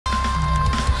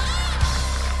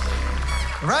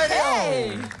Radio,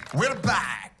 Hey. we're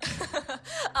back.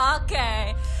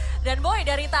 Oke. Dan Boy,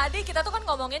 dari tadi kita tuh kan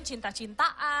ngomongin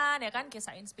cinta-cintaan, ya kan,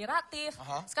 kisah inspiratif.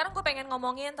 Sekarang gue pengen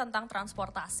ngomongin tentang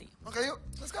transportasi. Oke, yuk,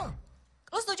 let's go.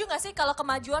 Lo setuju gak sih kalau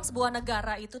kemajuan sebuah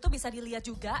negara itu tuh bisa dilihat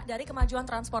juga dari kemajuan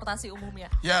transportasi umumnya?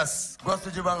 Yes, gue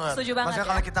setuju banget. Setuju banget, Maksudnya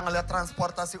ya? kalau kita ngelihat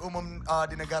transportasi umum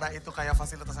di negara itu kayak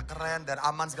fasilitasnya keren dan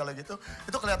aman segala gitu,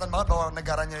 itu kelihatan banget bahwa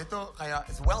negaranya itu kayak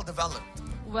is well developed.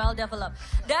 Well developed.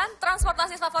 Dan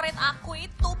transportasi favorit aku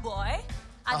itu, Boy,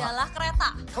 adalah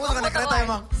kereta. Kamu suka naik kereta Boy?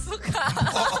 emang? Suka.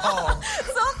 Oh.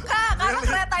 Suka, karena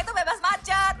Really? kereta itu bebas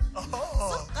macet.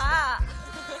 Oh. Suka.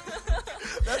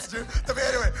 That's true. Tapi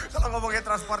anyway, kalau ngomongin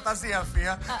transportasi ya,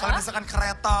 Via, kalau misalkan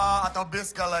kereta atau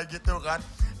bis segala gitu kan,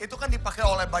 itu kan dipakai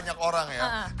oleh banyak orang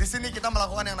ya. Di sini kita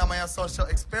melakukan yang namanya social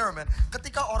experiment.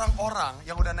 Ketika orang-orang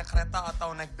yang udah naik kereta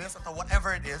atau naik bis atau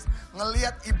whatever it is,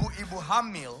 ngelihat ibu-ibu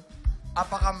hamil,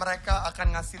 apakah mereka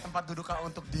akan ngasih tempat duduk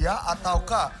untuk dia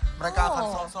ataukah mereka akan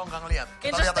sosok nggak ngelihat?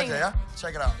 Kita lihat aja ya.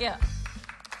 Check it out. Yeah.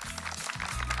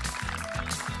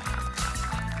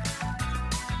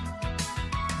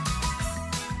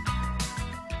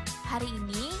 Hari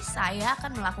ini saya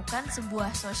akan melakukan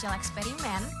sebuah sosial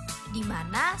eksperimen di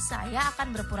mana saya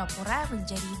akan berpura-pura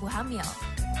menjadi ibu hamil.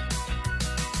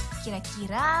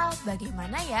 Kira-kira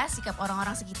bagaimana ya sikap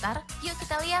orang-orang sekitar? Yuk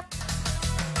kita lihat.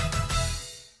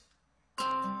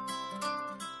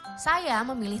 Saya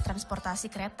memilih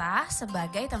transportasi kereta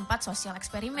sebagai tempat sosial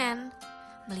eksperimen.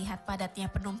 Melihat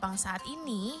padatnya penumpang saat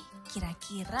ini,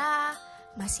 kira-kira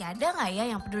masih ada nggak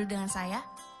ya yang peduli dengan saya?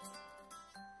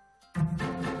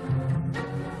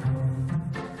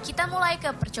 Kita mulai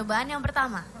ke percobaan yang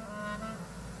pertama.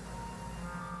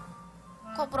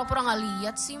 Kok pura-pura nggak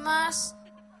lihat sih, Mas?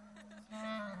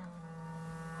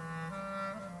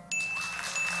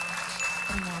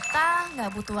 Ternyata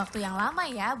nggak butuh waktu yang lama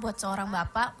ya buat seorang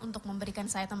bapak untuk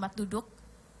memberikan saya tempat duduk.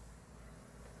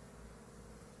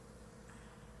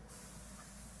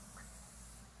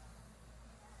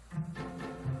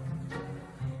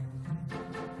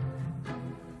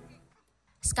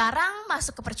 Sekarang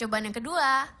masuk ke percobaan yang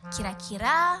kedua.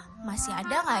 Kira-kira masih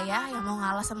ada nggak ya yang mau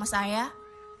ngalah sama saya?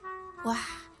 Wah,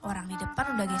 orang di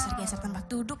depan udah geser-geser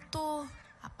tempat duduk tuh.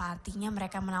 Apa artinya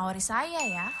mereka menawari saya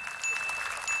ya?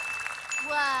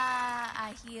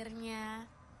 Wah, akhirnya.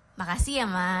 Makasih ya,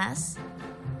 Mas.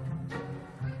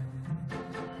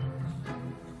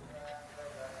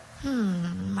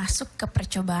 Masuk ke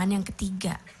percobaan yang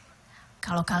ketiga.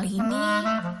 Kalau kali ini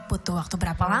butuh waktu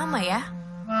berapa lama ya?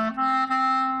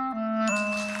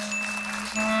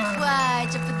 Wah,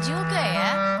 cepet juga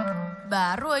ya.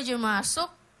 Baru aja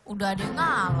masuk, udah ada yang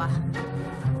ngalah.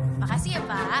 Makasih ya,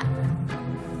 Pak.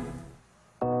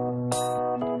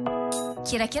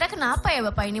 Kira-kira kenapa ya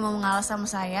Bapak ini mau mengalah sama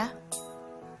saya?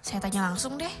 Saya tanya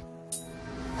langsung deh.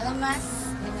 Halo Mas,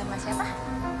 dengan Mas siapa?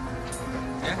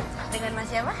 Ya, Dengan Mas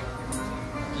siapa?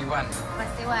 Iwan.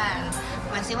 Mas Iwan.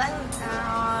 Mas Iwan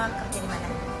kerja di mana?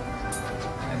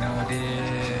 Di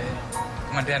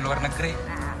Kementerian Luar Negeri.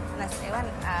 Nah, Mas Iwan,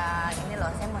 ini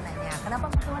loh saya mau nanya, kenapa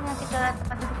Mas Iwan ngasih ke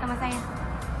tempat duduk sama saya?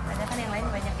 Ada kan yang lain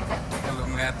banyak juga. Kalau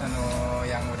melihat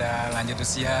yang udah lanjut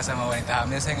usia sama wanita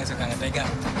hamil, saya nggak suka ngetega.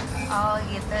 Oh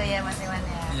gitu ya Mas Iwan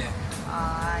ya? Iya.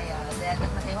 Oh ya udah,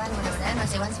 terus Mas Iwan mudah-mudahan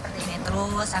Mas Iwan seperti ini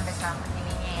terus sampai selama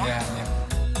ininya ya. Iya, iya.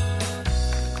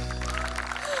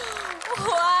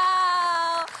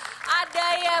 Wow, ada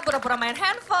ya pura-pura main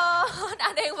handphone,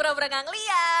 ada yang pura-pura nggak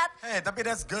ngeliat. Hey, tapi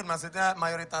that's good. Maksudnya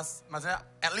mayoritas, maksudnya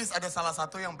at least ada salah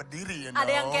satu yang berdiri, you know.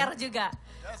 Ada yang care juga.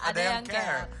 Yes, ada yang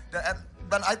care.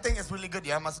 Dan I think it's really good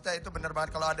ya. Maksudnya itu benar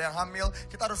banget kalau ada yang hamil,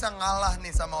 kita harusnya ngalah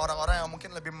nih sama orang-orang yang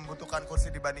mungkin lebih membutuhkan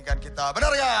kursi dibandingkan kita.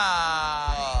 Benar ya?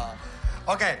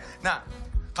 Oke, nah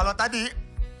kalau tadi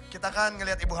kita kan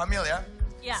ngelihat ibu hamil ya.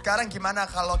 Ya. Sekarang gimana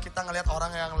kalau kita ngelihat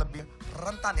orang yang lebih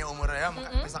rentan ya umurnya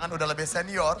ya, misalkan udah lebih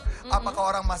senior,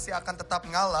 apakah orang masih akan tetap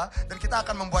ngalah? Dan kita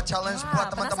akan membuat challenge buat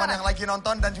teman-teman yang lagi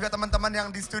nonton dan juga teman-teman yang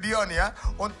di studio nih ya,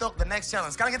 untuk the next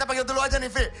challenge. Sekarang kita panggil dulu aja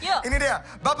nih, Vi. Yuk. Ini dia,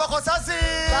 Bapak Kosasi.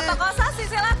 Bapak Kosasi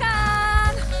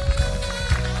silakan.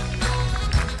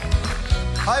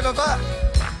 Hai Bapak.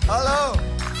 Halo.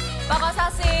 Pak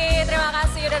Kosasi, terima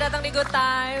kasih udah datang di Good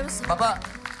Times. Bapak,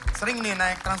 sering nih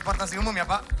naik transportasi umum ya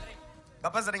Pak?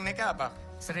 Bapak sering naiknya apa?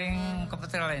 Sering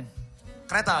komputer lain.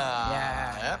 Kereta.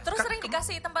 Ya. Terus sering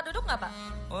dikasih tempat duduk nggak Pak?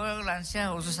 Oh,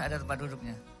 lansia khusus ada tempat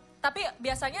duduknya. Tapi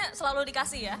biasanya selalu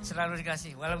dikasih ya? Selalu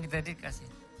dikasih, walaupun kita dikasih.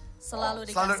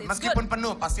 Selalu Selalu, dikasih. meskipun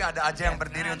penuh, pasti ada aja yang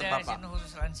berdiri Nah, untuk ada Bapak. di sini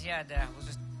khusus lansia, ada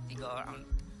khusus 3 orang.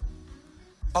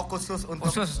 Oh khusus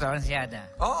untuk... Khusus lansia ada.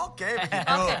 Oh oke,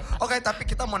 begitu. Oke, tapi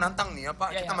kita mau nantang nih ya Pak.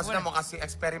 Ya, Kita ya, maksudnya boleh. mau kasih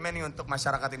eksperimen nih untuk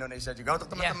masyarakat Indonesia juga. Untuk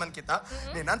teman-teman kita.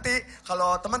 Nih nanti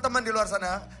kalau teman-teman di luar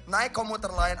sana naik komuter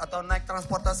lain atau naik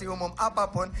transportasi umum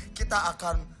apapun. Kita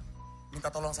akan minta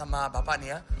tolong sama Bapak nih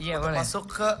ya. Iya, untuk boleh. masuk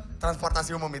ke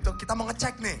transportasi umum itu. Kita mau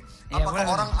ngecek nih. Iya, Apakah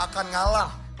boleh. orang akan ngalah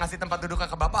ngasih tempat duduknya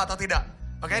ke Bapak atau tidak.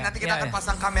 Oke, Iya, nanti kita iya, akan iya.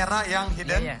 pasang kamera yang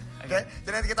hidden. Iya, iya. Oke,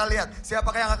 jadi nanti kita lihat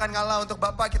siapakah yang akan ngalah untuk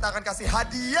Bapak. Kita akan kasih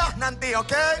hadiah nanti, oke?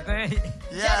 Oke.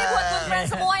 Jadi buat good Yeah. friends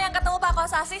semua yang ketemu Pak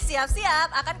Kosasi siap-siap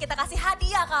akan kita kasih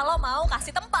hadiah kalau mau kasih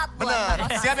tempat buat Pak Benar.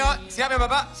 Kosasi. Siap ya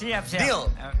Bapak? Siap. Deal.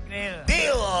 Deal.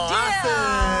 Deal. Deal.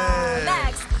 Asik.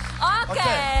 Next. Oke,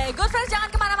 Oke. good friends jangan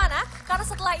kemana-mana. Karena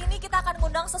setelah ini kita akan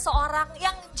ngundang seseorang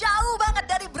yang jauh banget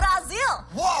dari Brazil.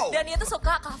 Wow. Dan dia tuh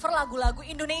suka cover lagu-lagu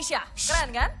Indonesia. Keren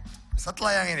kan?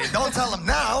 Setelah yang ini, don't tell them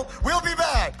now, we'll be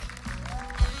back.